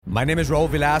My name is Raul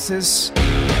Villacis,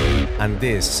 and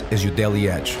this is your Daily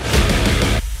Edge.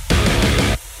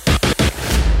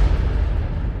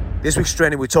 This week's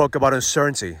training, we talk about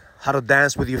uncertainty, how to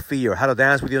dance with your fear, how to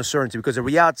dance with your uncertainty, because the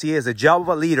reality is the job of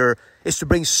a leader is to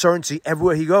bring certainty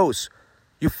everywhere he goes.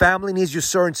 Your family needs your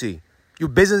certainty. Your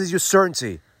business is your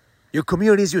certainty. Your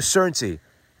community is your certainty.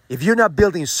 If you're not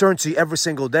building certainty every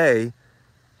single day, you're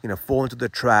going to fall into the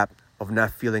trap of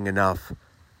not feeling enough,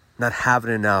 not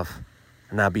having enough,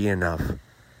 and not being enough.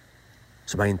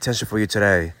 So my intention for you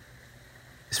today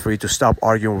is for you to stop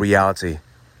arguing reality.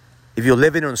 If you're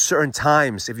living in uncertain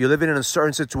times, if you're living in a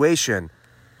uncertain situation,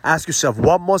 ask yourself,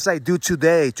 what must I do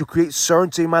today to create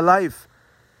certainty in my life?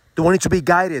 Do I need to be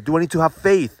guided? Do I need to have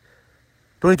faith?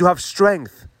 Do I need to have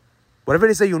strength? Whatever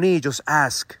it is that you need, just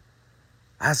ask.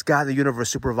 Ask God, the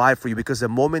universe, to provide for you, because the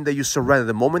moment that you surrender,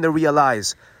 the moment that you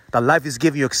realize that life is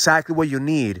giving you exactly what you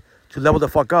need to level the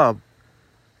fuck up,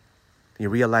 you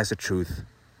realize the truth.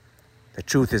 The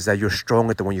truth is that you're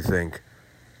stronger than what you think.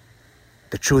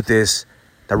 The truth is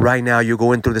that right now you're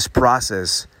going through this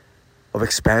process of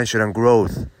expansion and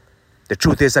growth. The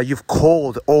truth is that you've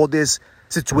called all these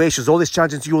situations, all these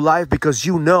challenges into your life because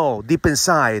you know deep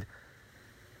inside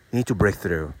you need to break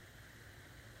through.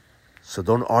 So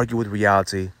don't argue with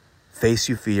reality. Face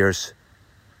your fears.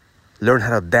 Learn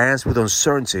how to dance with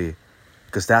uncertainty,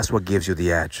 because that's what gives you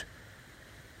the edge.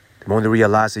 The moment you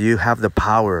realize that you have the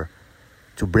power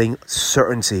to bring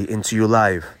certainty into your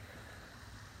life,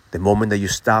 the moment that you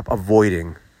stop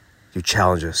avoiding your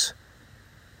challenges.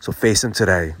 So face them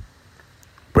today.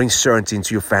 Bring certainty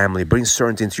into your family. Bring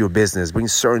certainty into your business. Bring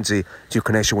certainty to your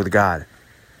connection with God.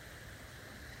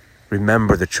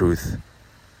 Remember the truth.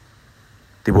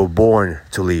 They were born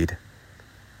to lead.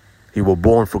 You were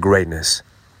born for greatness.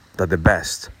 That the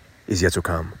best is yet to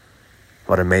come.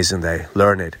 What an amazing day.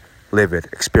 Learn it. Live it.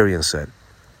 Experience it.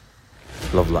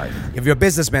 Love life. If you're a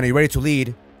businessman and you're ready to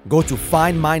lead, go to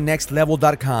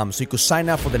findmynextlevel.com so you can sign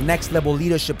up for the Next Level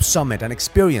Leadership Summit, an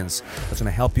experience that's going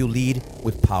to help you lead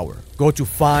with power. Go to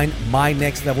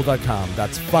findmynextlevel.com.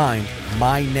 That's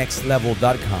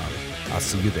findmynextlevel.com. I'll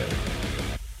see you there.